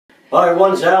Hi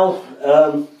everyone,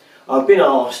 Al. I've been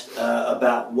asked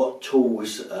about what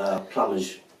tools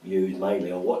plumbers use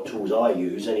mainly, or what tools I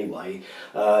use anyway,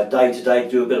 day to day to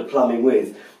do a bit of plumbing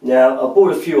with. Now, I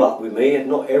brought a few up with me,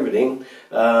 not everything,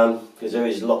 because there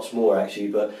is lots more actually,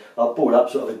 but I brought up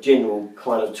sort of a general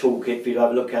kind of toolkit for you to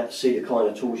have a look at to see the kind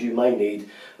of tools you may need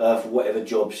for whatever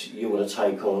jobs you want to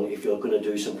take on if you're going to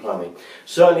do some plumbing.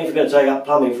 Certainly if you're going to take up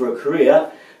plumbing for a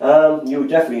career, you'll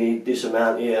definitely need this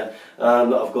amount here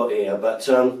that I've got here, but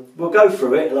we'll go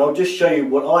through it and I'll just show you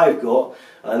what I've got,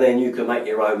 and then you can make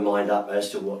your own mind up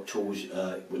as to what tools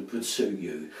would suit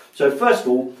you. So first of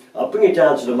all, I'll bring it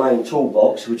down to the main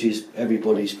toolbox, which is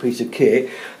everybody's piece of kit,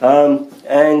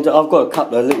 and I've got a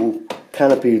couple of little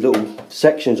canopy little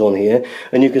sections on here,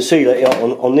 and you can see that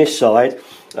on this side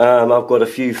I've got a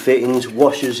few fittings,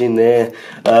 washers in there,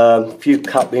 a few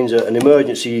couplings, an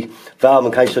emergency valve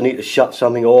in case I need to shut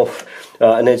something off,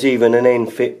 and there's even an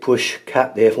end fit push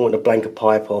cap there if I want to blank a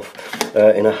pipe off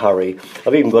in a hurry.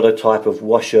 I've even got a type of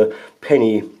washer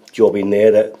penny job in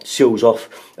there that seals off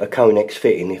a Conex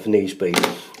fitting if needs be.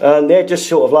 They're just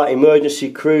sort of like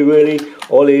emergency crew really,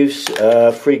 olives,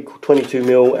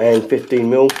 22mm and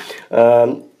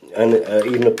 15mm, and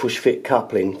even a push fit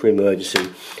coupling for emergency.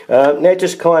 They're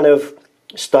just kind of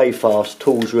stay fast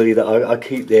tools really that I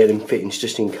keep there in fittings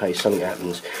just in case something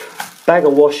happens. Bag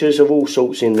of washers of all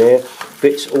sorts in there,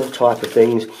 fits all type of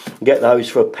things. Get those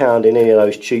for £1 in any of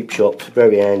those cheap shops,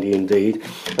 very handy indeed.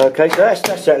 Okay, so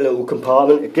that's that little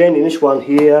compartment. Again, in this one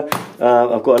here,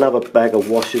 I've got another bag of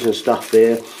washers and stuff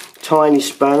there. Tiny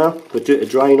spanner for a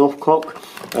drain off cock,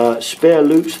 spare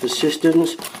loops for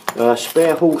cisterns,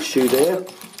 spare horseshoe there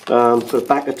for the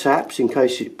back of taps in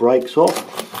case it breaks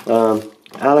off,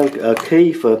 Allen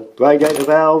key for radiator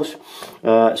valves,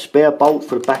 spare bolt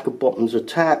for the back and bottoms of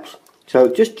taps. So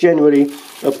just generally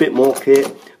a bit more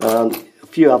kit, a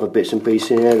few other bits and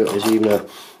pieces in there. There's even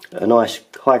a nice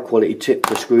high quality tip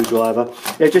for a screwdriver.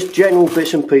 They're just general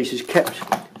bits and pieces kept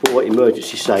for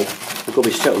emergency sake. They've got to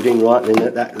be settled in right, and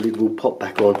then that lid will pop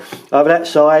back on. Over that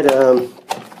side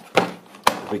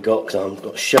we got, because I'm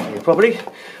not showing you properly,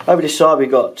 over this side we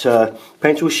got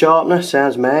pencil sharpener.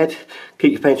 Sounds mad.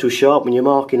 Keep your pencil sharp when you're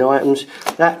marking items.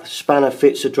 That spanner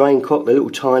fits the drain cock, the little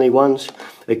tiny ones.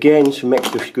 Again, some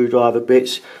extra screwdriver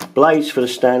bits, blades for the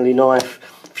Stanley knife,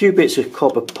 a few bits of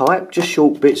copper pipe, just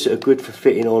short bits that are good for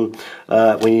fitting on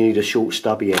when you need a short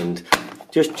stubby end.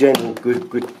 Just general good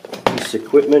piece of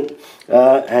equipment.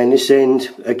 And this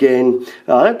end, again,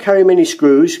 I don't carry many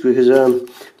screws because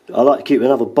I like to keep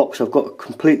another box. I've got a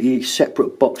completely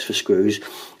separate box for screws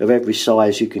of every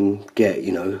size you can get,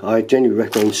 you know. I generally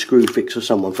recommend Screwfix or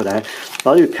someone for that.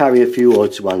 I do carry a few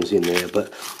odds ones in there,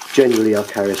 but generally I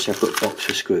carry a separate box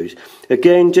for screws.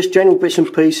 Again, just general bits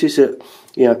and pieces that,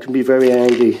 you know, can be very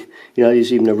handy. You know,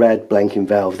 there's even a rad blanking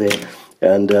valve there,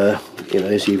 and you know,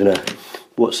 there's even a,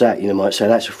 what's that, you know, might say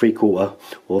that's a 3/4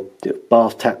 or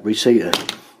bath tap reseater.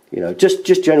 You know, just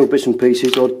general bits and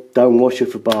pieces, or dome washer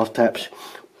for bath taps,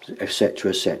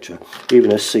 etc, etc.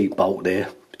 Even a seat bolt there,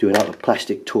 doing up a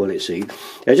plastic toilet seat.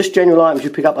 They're just general items you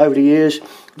pick up over the years.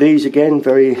 These again,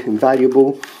 very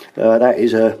invaluable. That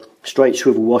is a straight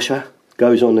swivel washer,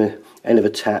 goes on the end of a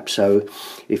tap, so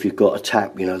if you've got a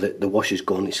tap, you know, the washer's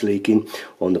gone, it's leaking,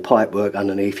 on the pipe work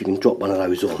underneath, you can drop one of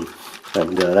those on,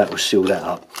 and that will seal that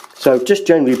up. So just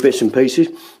generally bits and pieces,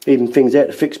 even things there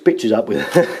to fix pictures up with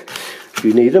if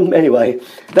you need them. Anyway,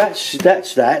 that's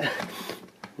that.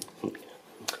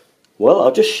 Well,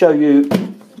 I'll just show you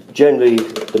generally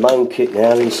the main kit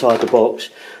now inside the box,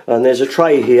 and there's a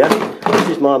tray here.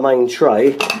 This is my main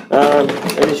tray, and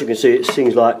as you can see, it's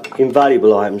things like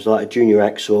invaluable items like a junior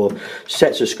hacksaw,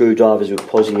 sets of screwdrivers with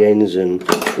posi ends and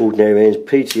ordinary ends,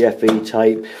 PTFE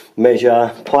tape,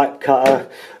 measure, pipe cutter,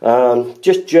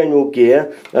 just general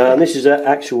gear. This is an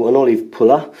olive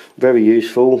puller, very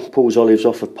useful, pulls olives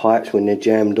off of pipes when they're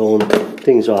jammed on,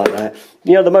 things like that.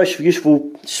 You know, the most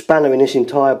useful spanner in this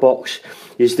entire box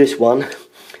is this one,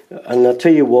 and I'll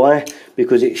tell you why.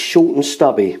 Because it's short and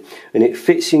stubby and it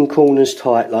fits in corners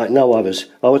tight like no others.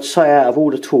 I would say out of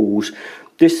all the tools,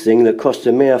 this thing that cost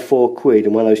a mere £4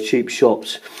 in one of those cheap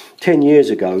shops 10 years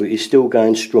ago is still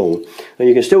going strong. And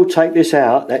you can still take this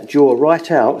out, that jaw right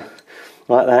out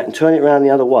like that, and turn it around the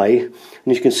other way,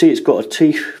 and you can see it's got a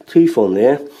teeth on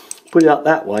there. Put it up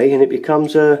that way and it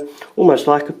becomes almost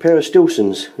like a pair of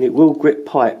Stilsons, and it will grip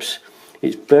pipes.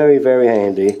 It's very, very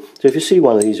handy. So if you see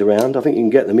one of these around, I think you can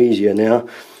get them easier now.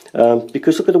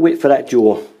 Because look at the width for that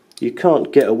jaw. You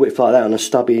can't get a width like that on a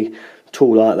stubby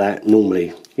tool like that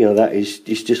normally. You know, it's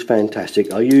just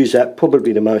fantastic. I use that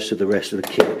probably the most of the rest of the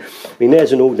kit. I mean,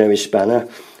 there's an ordinary spanner.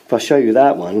 If I show you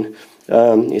that one,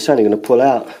 it's only going to pull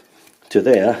out to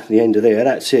there, the end of there,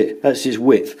 that's it, that's its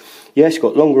width. Yeah, it's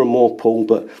got longer and more pull,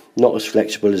 but not as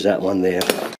flexible as that one there.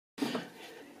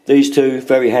 These two,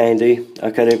 very handy.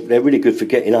 Okay, they're really good for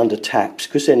getting under taps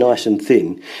because they're nice and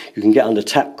thin. You can get under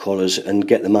tap collars and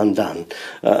get them undone.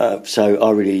 So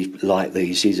I really like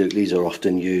these. These are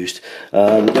often used.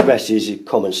 The rest is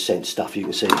common sense stuff, you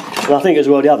can see. And I think as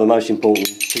well the other most important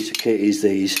piece of kit is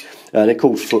these. They're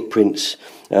called footprints.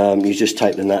 You just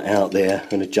take the nut out there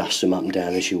and adjust them up and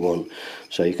down as you want.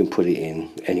 So you can put it in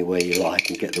anywhere you like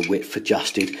and get the width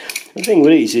adjusted. The thing with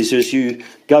these is as you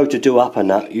go to do up a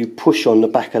nut, you push on the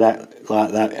back of that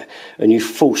like that and you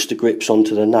force the grips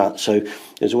onto the nut. So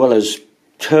as well as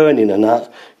turning a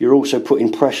nut, you're also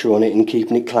putting pressure on it and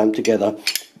keeping it clamped together.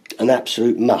 An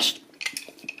absolute must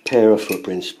pair of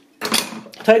footprints.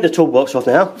 Take the toolbox off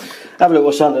now. Have a look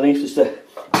what's underneath. It's the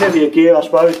heavier gear, I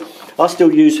suppose. I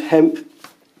still use hemp.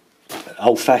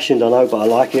 Old-fashioned, I know, but I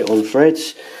like it on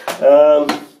threads.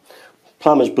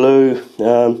 Plumber's blue,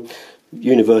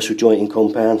 universal jointing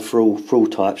compound for all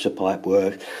types of pipe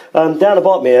work. Down the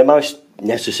bottom here, most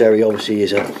necessary obviously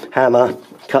is a hammer,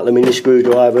 a couple of mini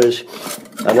screwdrivers,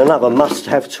 and another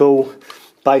must-have tool,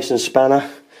 base and spanner.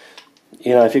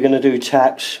 You know, if you're going to do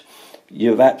taps,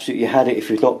 you've absolutely had it if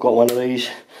you've not got one of these.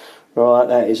 Right,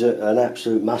 that is an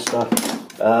absolute muster.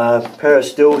 Pair of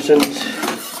Stilsons.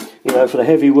 You know, for the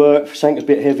heavy work, for something a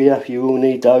bit heavier, you will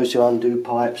need those to undo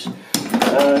pipes.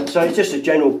 So it's just a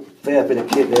general fair bit of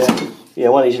kit there. Yeah,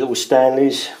 one of these little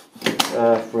Stanleys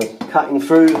for cutting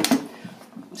through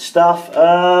stuff.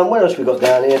 What else we got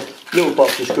down here? Little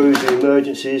box of screws for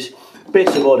emergencies,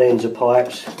 bits of odd ends of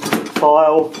pipes,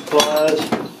 file, pliers,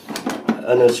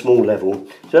 and a small level.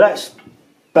 So that's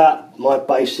about my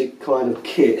basic kind of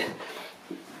kit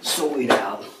sorted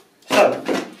out. So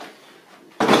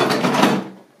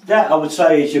that I would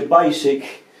say is your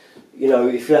basic, you know,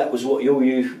 if that was what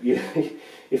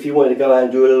if you wanted to go out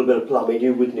and do a little bit of plumbing,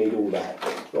 you would need all that.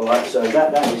 Alright, so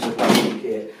that is the basic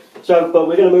kit. So, but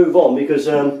we're going to move on because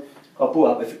I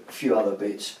brought up a few other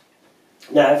bits.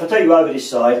 Now, if I take you over this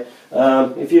side,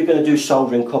 if you're going to do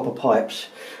soldering copper pipes,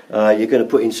 you're going to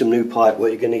put in some new pipe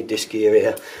work, you're going to need this gear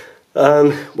here.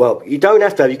 Well, you don't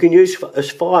have to have, you can use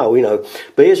as file, you know,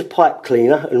 but here's a pipe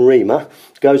cleaner and reamer,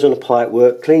 goes on the pipe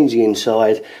work, cleans the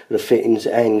inside of the fittings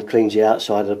and cleans the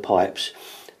outside of the pipes.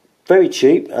 Very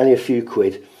cheap, only a few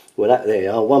quid. Well, that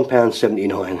there are,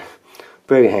 £1.79,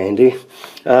 very handy.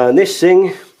 This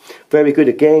thing, very good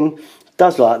again,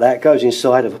 does like that, goes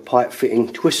inside of a pipe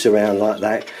fitting, twists around like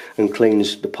that and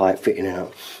cleans the pipe fitting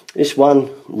out. This one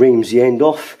reams the end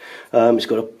off. It's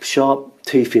got a sharp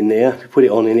teeth in there. Put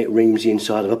it on and it reams the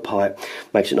inside of a pipe,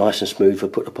 makes it nice and smooth for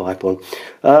put the pipe on.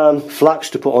 Flux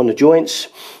to put on the joints,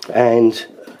 and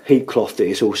heat cloth that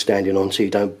it's all standing on so you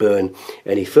don't burn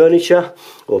any furniture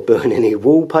or burn any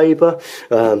wallpaper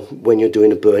when you're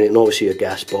doing the burning, and obviously a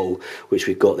gas bottle which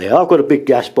we've got there. I've got a big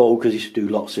gas bottle because I used to do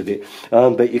lots of it,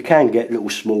 but you can get little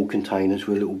small containers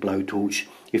with a little blowtorch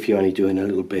if you're only doing a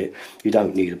little bit. You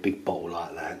don't need a big bottle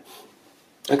like that.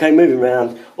 Okay, moving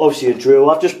around, obviously a drill.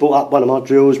 I've just brought up one of my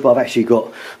drills, but I've actually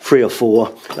got 3 or 4.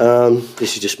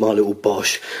 This is just my little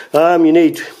Bosch. You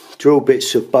need drill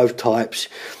bits of both types.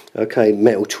 Okay,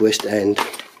 metal twist and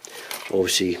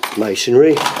obviously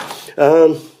masonry.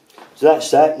 So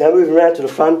that's that. Now moving around to the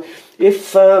front.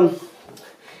 If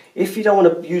you don't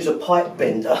want to use a pipe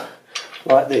bender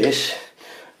like this,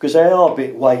 because they are a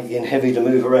bit weighty and heavy to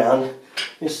move around,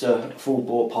 this is a full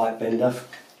bore pipe bender,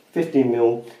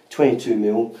 15mm,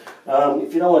 22mm.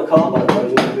 If you don't want to cut one of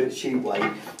those and do it the cheap way,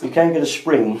 you can get a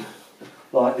spring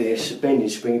like this, a bending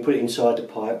spring. You put it inside the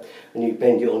pipe and you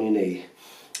bend it on your knee.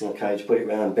 Okay, just put it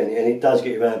around, bend it, and it does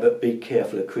get you around, but be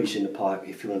careful of creasing the pipe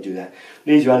if you want to do that.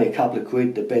 These are only a couple of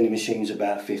quid. The bending machine's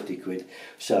about 50 quid,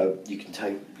 so you can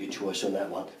take your choice on that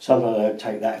one. Sometimes I don't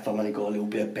take that if I've only got a little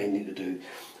bit of bending to do,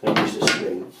 and use the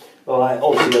spring. Alright,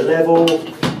 obviously the level,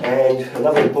 and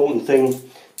another important thing,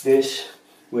 this,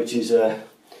 which is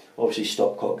obviously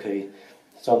stopcock key.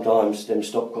 Sometimes them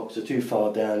stopcocks are too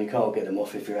far down, you can't get them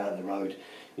off if you're out on the road.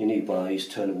 You need one of these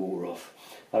to turn the water off.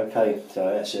 Okay, so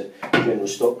that's a general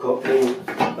stopcock thing.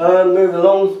 Moving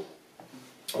along,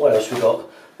 what else we got?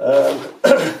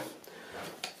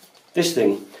 This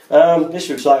thing. This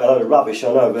looks like a load of rubbish,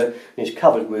 I know, but it's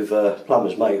covered with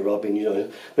plumber's mate rubbing, you know.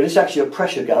 But it's actually a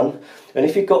pressure gun, and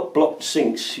if you've got blocked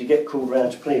sinks, you get called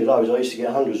around to clean those. I used to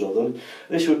get hundreds of them.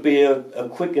 This would be a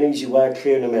quick and easy way of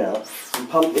clearing them out. You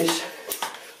pump this,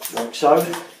 like so,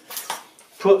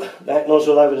 put that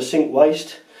nozzle over the sink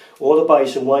waste, or the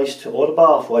basin waste, or the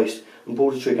bath waste, and pull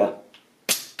the trigger.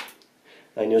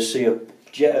 And you'll see a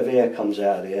jet of air comes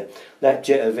out of there. That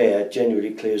jet of air generally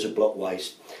clears a block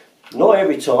waste. Not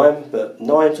every time, but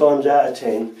 9 times out of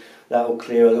 10 that will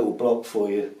clear a little block for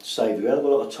you, save you a hell of a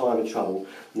lot of time and trouble,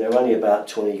 and they're only about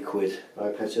 20 quid.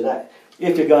 Okay, so that,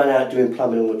 if you're going out doing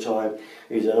plumbing all the time,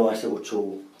 is a nice little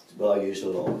tool that I use a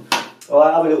lot.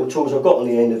 Alright, other little tools I've got on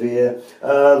the end of here.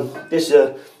 This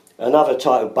is another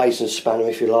type of basin spanner,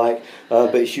 if you like,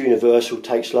 but it's universal,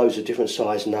 takes loads of different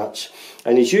size nuts,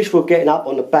 and it's useful getting up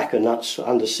on the back of nuts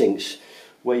under sinks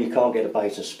where you can't get a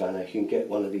basin spanner. You can get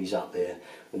one of these up there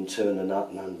and turn the nut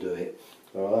and undo it.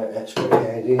 Alright, that's very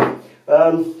handy.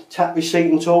 Tap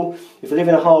receipting tool. If you live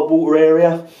in a hard water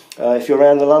area, if you're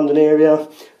around the London area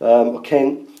or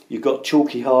Kent, you've got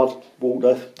chalky hard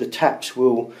water, the taps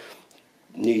will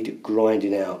need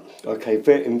grinding out. Okay,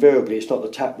 invariably it's not the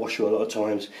tap washer a lot of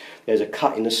times. There's a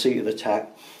cut in the seat of the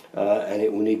tap and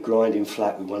it will need grinding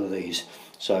flat with one of these.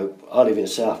 So I live in the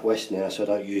southwest now, so I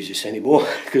don't use this anymore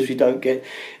because we don't get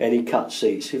any cut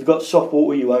seats. If you've got soft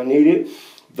water you won't need it,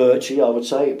 virtually I would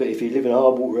say, but if you live in a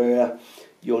hard water area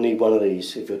you'll need one of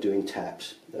these if you're doing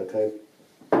taps. Okay.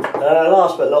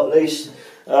 Last but not least,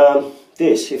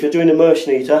 this, if you're doing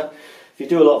immersion heater, if you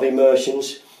do a lot of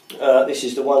immersions, this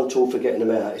is the one tool for getting them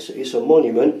out. It's a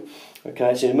Monument.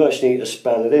 Okay, it's an immersion heater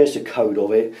spanner. There's the code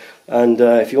of it, and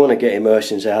if you want to get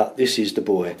immersions out, this is the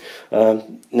boy.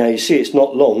 Now you see it's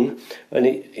not long, and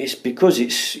it's because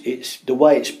it's the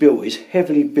way it's built is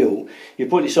heavily built. You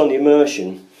put this on the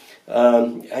immersion,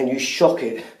 and you shock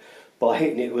it by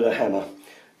hitting it with a hammer.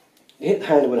 You hit the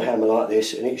handle with a hammer like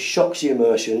this, and it shocks the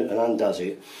immersion and undoes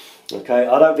it. Okay,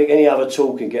 I don't think any other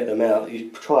tool can get them out.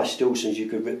 You try Stilson's, you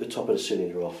could rip the top of the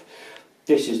cylinder off.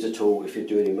 This is the tool if you're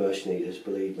doing immersion heaters,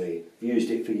 believe me. I've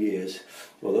used it for years,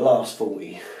 well the last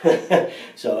 40.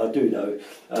 So I do know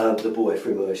the boy for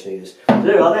immersion heaters.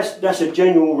 So that's a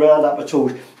general roundup of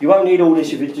tools. You won't need all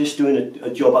this if you're just doing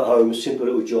a job at home, a simple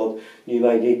little job. You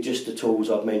may need just the tools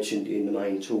I've mentioned in the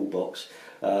main toolbox.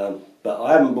 But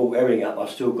I haven't brought everything up. I've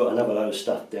still got another load of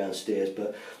stuff downstairs,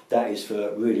 but that is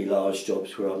for really large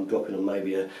jobs where I'm dropping on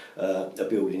maybe a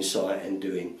building site and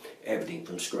doing everything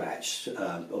from scratch.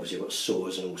 Obviously I've got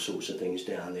saws and all sorts of things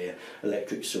down there,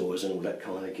 electric saws and all that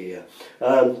kind of gear.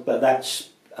 But that's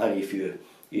only if you're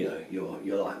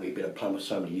like me, been a plumber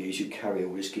so many years, you carry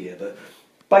all this gear. But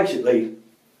basically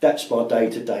that's my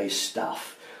day-to-day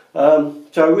stuff. So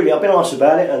really I've been asked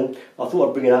about it, and I thought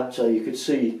I'd bring it up so you could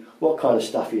see what kind of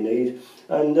stuff you need.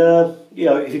 And you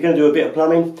know, if you're going to do a bit of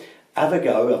plumbing, have a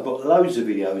go. I've got loads of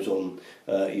videos on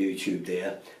YouTube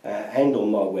there and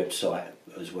on my website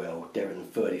as well,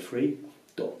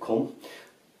 Derren33.com,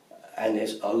 and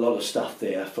there's a lot of stuff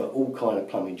there for all kind of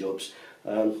plumbing jobs.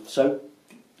 So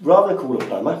rather than call a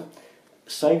plumber,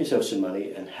 save yourself some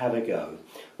money and have a go.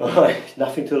 Alright,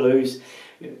 nothing to lose.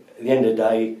 At the end of the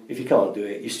day, if you can't do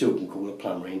it, you still can call a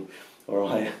plumber in.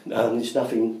 Alright, there's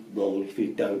nothing wrong if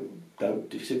you don't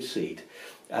succeed.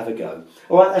 Have a go.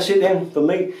 Alright, that's it then for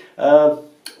me. All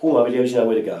my videos, you know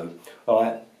where to go.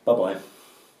 Alright, bye bye.